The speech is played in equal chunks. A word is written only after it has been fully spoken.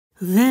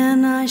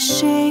Then I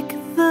shake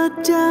the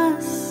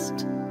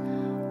dust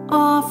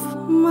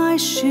off my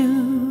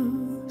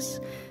shoes.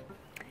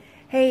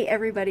 Hey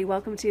everybody,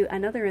 welcome to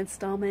another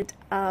installment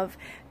of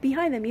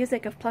Behind the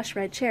Music of Plush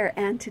Red Chair,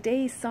 and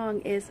today's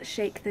song is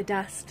Shake the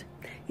Dust.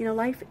 You know,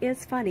 life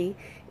is funny.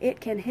 It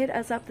can hit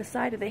us up the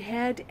side of the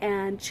head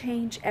and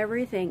change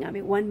everything. I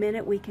mean, one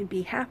minute we can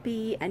be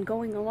happy and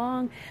going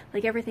along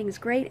like everything's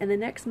great, and the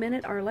next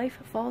minute our life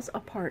falls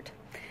apart.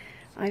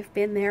 I've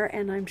been there,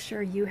 and I'm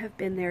sure you have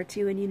been there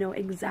too, and you know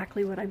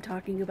exactly what I'm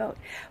talking about.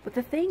 But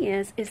the thing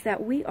is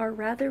that we are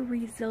rather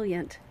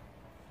resilient.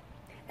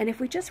 And if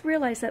we just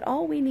realize that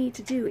all we need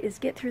to do is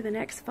get through the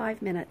next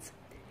 5 minutes,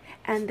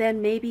 and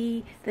then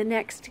maybe the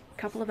next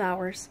couple of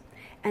hours,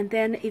 and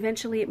then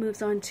eventually it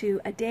moves on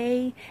to a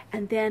day,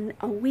 and then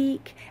a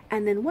week,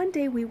 and then one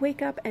day we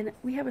wake up and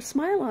we have a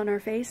smile on our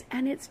face,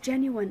 and it's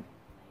genuine.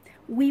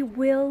 We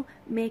will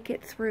make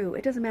it through.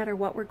 It doesn't matter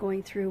what we're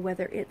going through,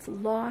 whether it's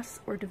loss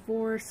or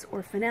divorce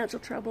or financial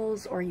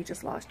troubles, or you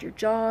just lost your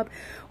job,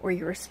 or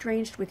you're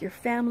estranged with your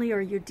family,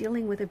 or you're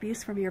dealing with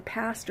abuse from your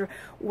past, or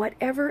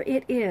whatever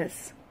it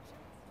is.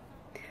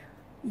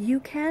 You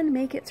can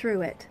make it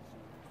through it.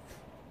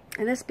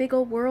 And this big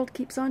old world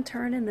keeps on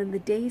turning, and the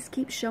days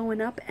keep showing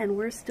up, and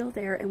we're still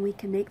there, and we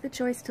can make the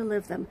choice to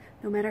live them,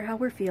 no matter how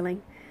we're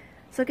feeling.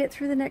 So get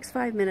through the next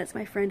 5 minutes,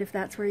 my friend, if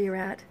that's where you're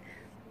at.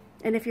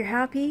 And if you're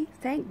happy,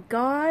 thank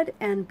God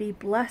and be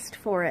blessed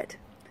for it.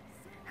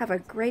 Have a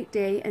great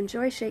day.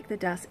 Enjoy Shake the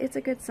Dust. It's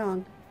a good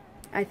song.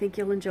 I think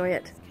you'll enjoy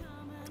it.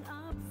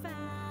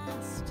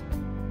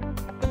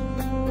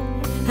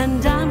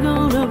 And I'm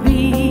gonna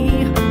be